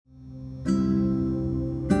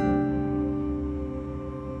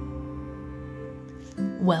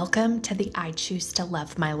Welcome to the I Choose to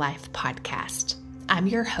Love My Life podcast. I'm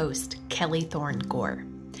your host, Kelly Thorne Gore.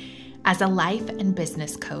 As a life and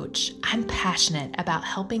business coach, I'm passionate about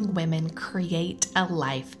helping women create a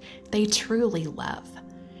life they truly love.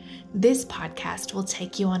 This podcast will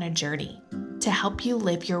take you on a journey to help you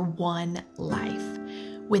live your one life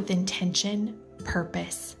with intention,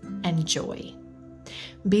 purpose, and joy.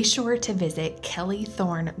 Be sure to visit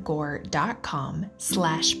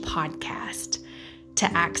kellythorngore.com/podcast to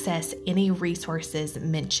access any resources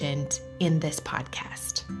mentioned in this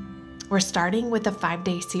podcast. We're starting with a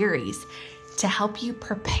 5-day series to help you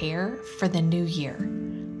prepare for the new year.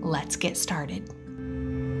 Let's get started.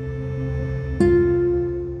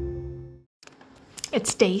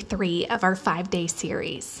 It's day 3 of our 5-day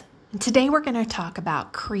series. And today we're going to talk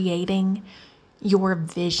about creating your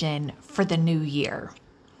vision for the new year.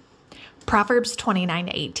 Proverbs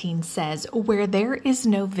 29:18 says, "Where there is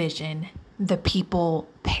no vision, the people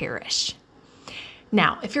perish."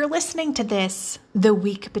 Now, if you're listening to this the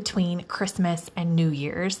week between Christmas and New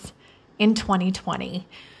Year's in 2020,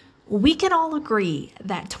 we can all agree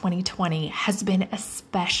that 2020 has been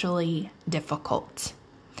especially difficult.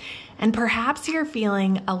 And perhaps you're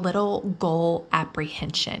feeling a little goal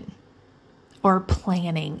apprehension or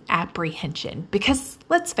planning apprehension, because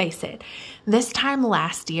let's face it, this time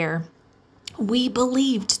last year, we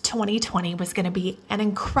believed 2020 was going to be an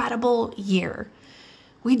incredible year.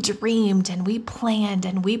 We dreamed and we planned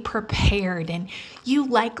and we prepared, and you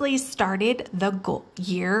likely started the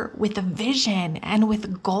year with a vision and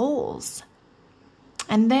with goals.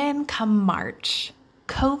 And then come March,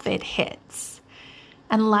 COVID hits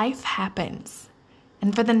and life happens.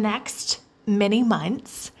 And for the next many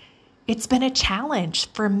months, it's been a challenge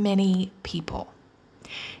for many people.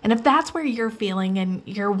 And if that's where you're feeling and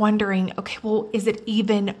you're wondering, okay, well, is it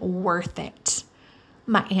even worth it?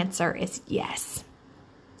 My answer is yes.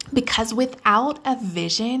 Because without a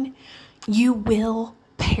vision, you will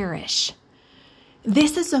perish.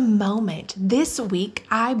 This is a moment, this week,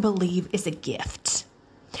 I believe, is a gift.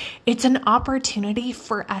 It's an opportunity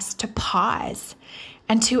for us to pause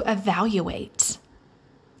and to evaluate.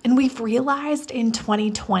 And we've realized in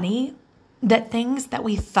 2020 that things that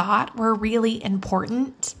we thought were really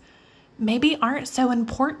important maybe aren't so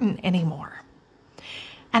important anymore.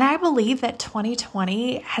 And I believe that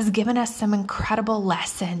 2020 has given us some incredible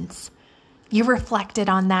lessons. You reflected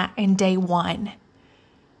on that in day 1.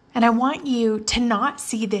 And I want you to not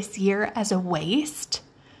see this year as a waste,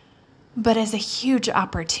 but as a huge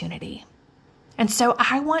opportunity. And so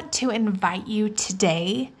I want to invite you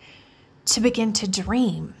today to begin to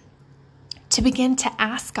dream, to begin to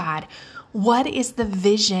ask God, what is the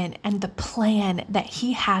vision and the plan that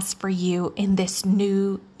He has for you in this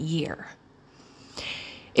new year?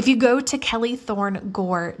 If you go to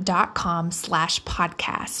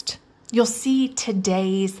kellythorngore.com/podcast, you'll see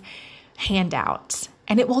today's handout,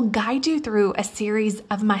 and it will guide you through a series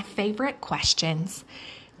of my favorite questions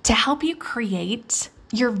to help you create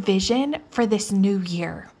your vision for this new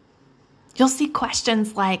year. You'll see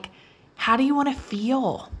questions like, how do you want to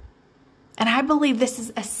feel? And I believe this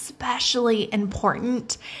is especially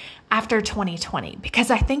important after 2020, because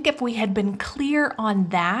I think if we had been clear on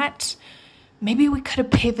that, maybe we could have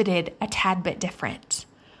pivoted a tad bit different.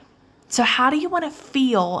 So how do you want to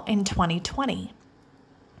feel in 2020?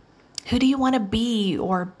 Who do you want to be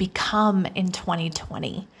or become in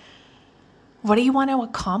 2020? What do you want to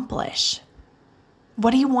accomplish?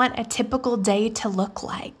 What do you want a typical day to look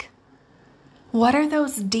like? What are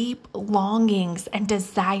those deep longings and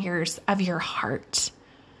desires of your heart?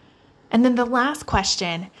 And then the last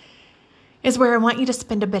question is where I want you to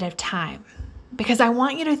spend a bit of time, because I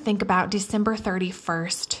want you to think about December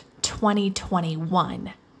 31st,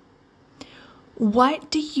 2021. What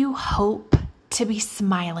do you hope to be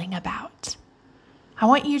smiling about? I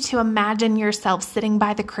want you to imagine yourself sitting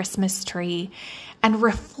by the Christmas tree and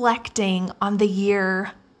reflecting on the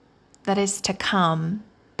year that is to come,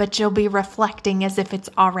 but you'll be reflecting as if it's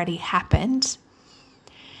already happened.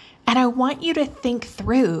 And I want you to think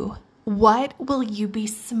through, what will you be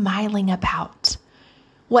smiling about?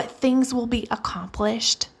 What things will be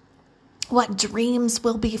accomplished? What dreams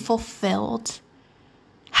will be fulfilled?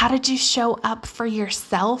 How did you show up for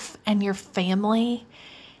yourself and your family?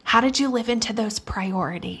 How did you live into those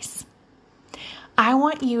priorities? I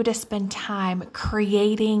want you to spend time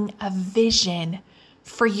creating a vision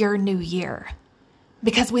for your new year.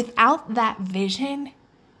 Because without that vision,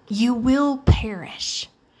 you will perish.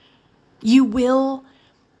 You will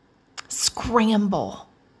scramble.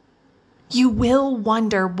 You will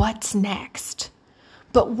wonder what's next.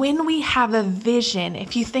 But when we have a vision,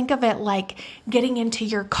 if you think of it like getting into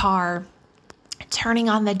your car turning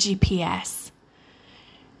on the GPS.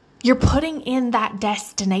 You're putting in that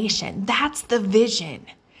destination. That's the vision.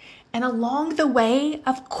 And along the way,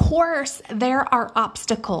 of course, there are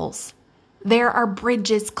obstacles. There are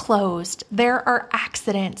bridges closed. There are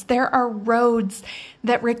accidents. There are roads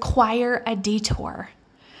that require a detour.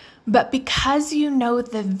 But because you know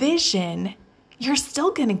the vision, you're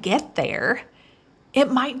still going to get there.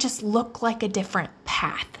 It might just look like a different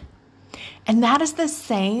path. And that is the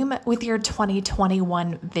same with your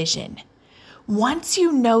 2021 vision. Once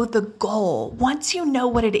you know the goal, once you know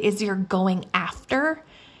what it is you're going after,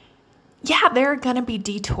 yeah, there are going to be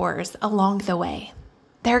detours along the way.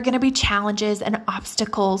 There are going to be challenges and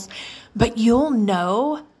obstacles, but you'll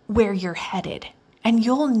know where you're headed. And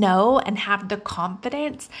you'll know and have the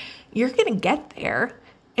confidence you're going to get there.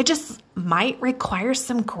 It just might require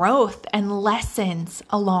some growth and lessons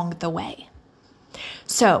along the way.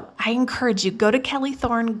 So I encourage you, go to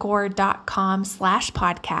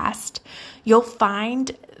kellythorngore.com/podcast. You'll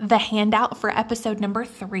find the handout for episode number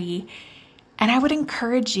 3. And I would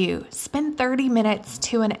encourage you, spend 30 minutes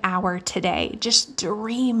to an hour today just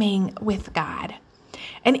dreaming with God.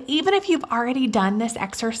 And even if you've already done this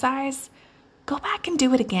exercise, go back and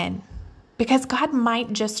do it again, because God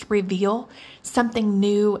might just reveal something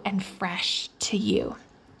new and fresh to you.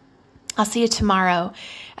 I'll see you tomorrow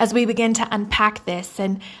as we begin to unpack this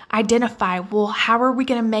and identify, well, how are we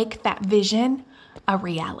going to make that vision a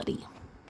reality?